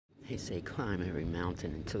They say climb every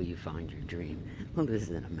mountain until you find your dream. Well, this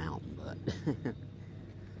isn't a mountain, but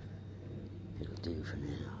it'll do for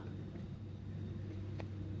now.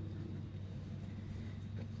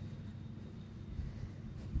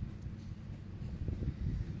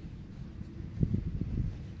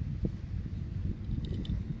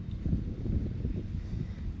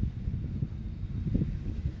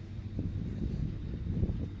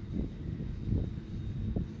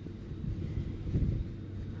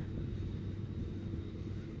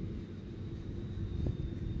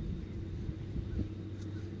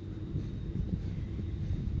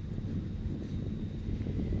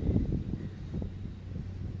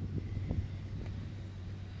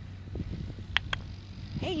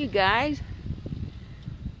 Hey, you guys.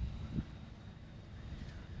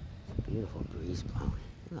 Beautiful breeze blowing.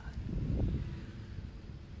 Look.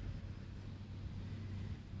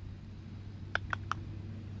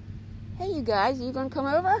 Hey, you guys, you gonna come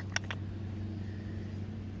over?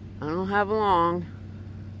 I don't have long.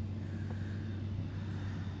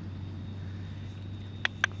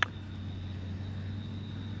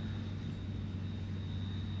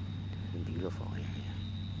 Beautiful area.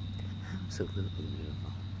 Absolutely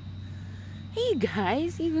beautiful. Hey, you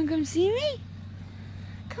guys, you gonna come see me?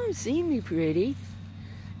 Come see me, pretty.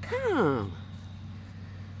 Come.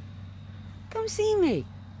 Come see me.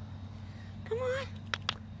 Come on.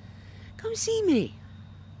 Come see me.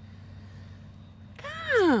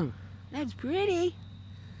 Come. That's pretty.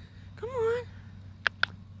 Come on.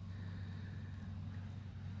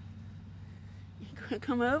 You gonna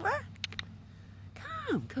come over?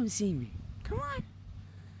 Come see me. Come on.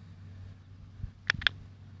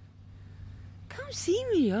 Come see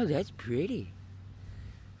me. Oh, that's pretty.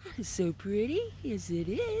 That's so pretty. Yes, it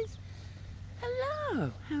is.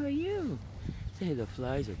 Hello. How are you? Say the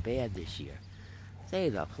flies are bad this year. Say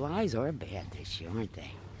the flies are bad this year, aren't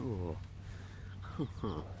they? Oh.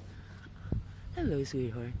 Hello,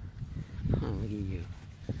 sweetheart. Oh, look at you.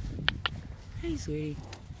 Hey, sweetie.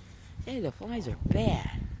 Say the flies are bad.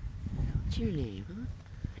 What's your name, huh?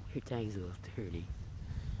 Your tag's a little dirty.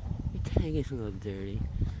 Your tag is a little dirty.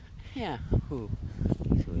 Yeah. Oh.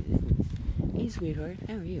 Hey, sweetie. Hey, sweetheart.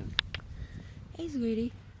 How are you? Hey,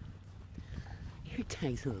 sweetie. Your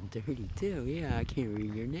tag's a little dirty, too. Yeah, I can't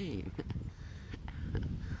read your name.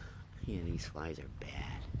 Yeah, these flies are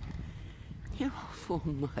bad. You're all full of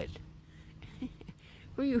mud.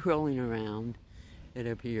 Were you rolling around, it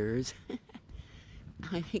appears?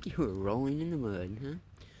 I think you were rolling in the mud, huh?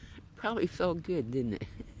 Probably felt good, didn't it?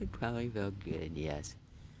 It probably felt good, yes.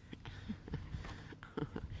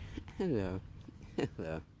 Hello.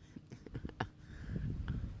 Hello.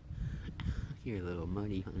 You're a little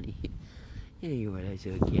muddy, honey. Anyway, that's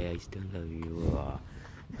okay. I still love you all.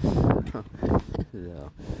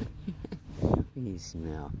 Hello. What do you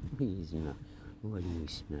smell? What do you smell? What do you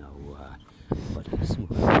smell? What do you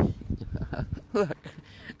smell? Look.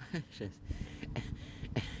 Just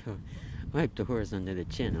wipe the horse under the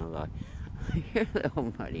chin a lot. You're a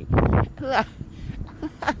little muddy. Look.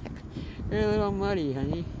 You're a little muddy,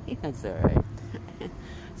 honey. That's alright.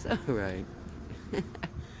 It's alright. Look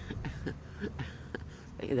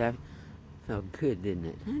at that. Felt good, didn't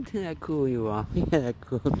it? Didn't that cool you off? Yeah, that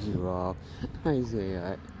cooled you off. Hi,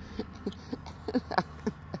 sweetheart.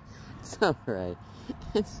 It's alright.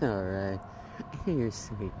 It's alright. You're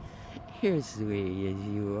sweet. You're sweet as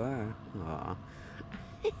you are. Aw.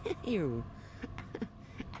 You're...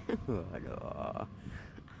 Aw.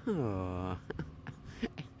 Aw.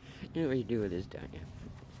 You know what you do with this, don't you?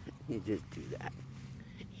 You just do that.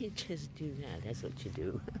 You just do that. That's what you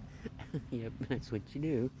do. Yep, that's what you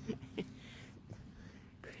do.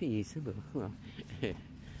 Pretty simple. Well,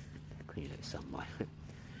 clean it somewhat.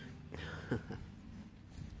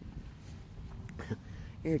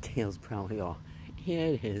 Your tail's probably all... Yeah,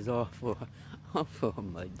 it is all full of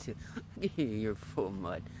mud, too. You're full of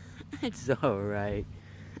mud. That's alright.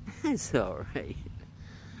 That's alright.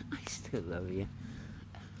 I still love you.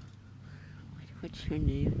 What's your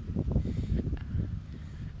name?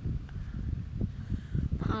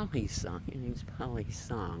 Polly Song. Your name's Polly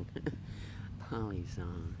Song. Polly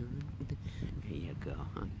Song. There you go.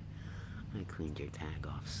 I cleaned your tag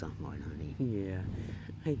off somewhat, honey. Yeah,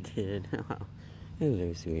 I did. Oh,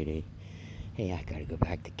 hello, sweetie. Hey, I gotta go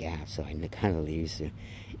back to Gap, so I gotta leave soon.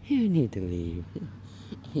 You need to leave.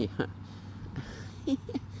 Yeah.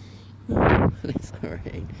 That's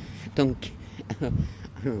alright. Don't...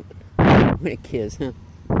 Want a kiss, huh?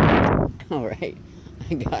 Alright.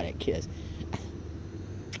 I got a kiss.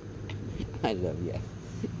 I love you.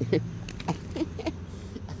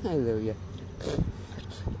 I love you.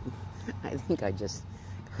 I think I just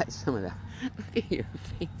some of that. Look at your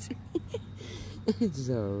face. It's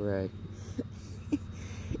alright.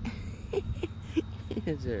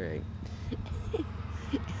 It's alright.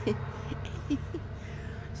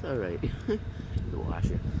 It's alright. The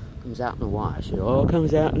washer comes out in the wash. It all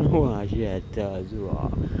comes out in the wash. Yeah, it does.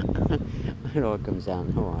 It all comes out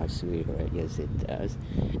in the wash, sweetheart. Yes, it does.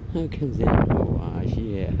 It comes out in the wash.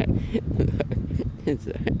 Yeah. It's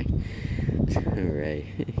alright. It's alright.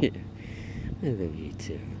 I love you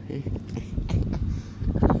too.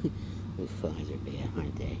 Those flies are bad,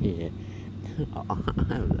 aren't they? Yeah. Oh,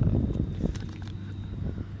 I love them.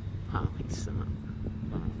 Holly son.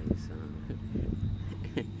 Holly son.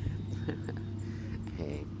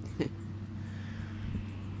 Hey.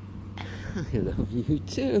 I love you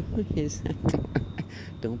too.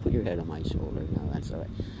 Don't put your head on my shoulder. No, that's alright.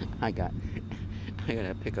 I gotta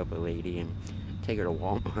pick up a lady and take her to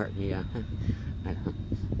Walmart. Yeah. I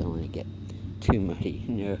don't want to get too muddy.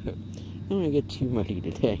 No. I don't want to get too muddy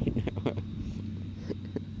today. No.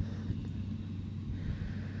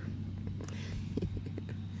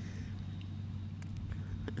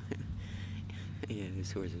 Yeah,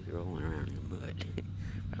 this horse is rolling around in the mud.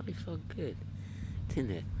 Probably felt good,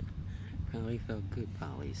 didn't it? Probably felt good,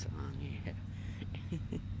 Polly song. Yeah.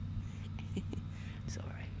 It's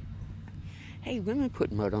alright. Hey, women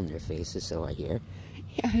put mud on their faces, so I hear.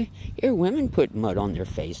 Yeah, I hear women put mud on their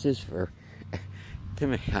faces for, to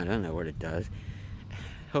me, I don't know what it does.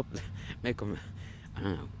 Help make them, I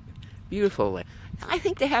don't know, beautiful. I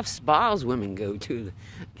think they have spas women go to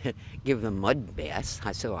that give them mud baths.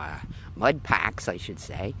 So mud packs, I should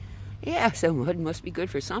say. Yeah, so mud must be good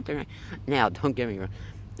for something. Now, don't get me wrong.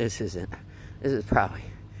 This is probably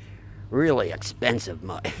really expensive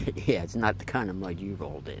mud. Yeah, it's not the kind of mud you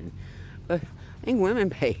rolled in. But I think women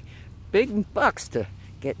pay big bucks to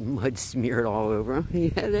get mud smeared all over them.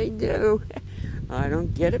 Yeah, they do. I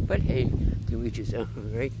don't get it, but hey, to each his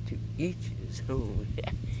own, right? To each his own.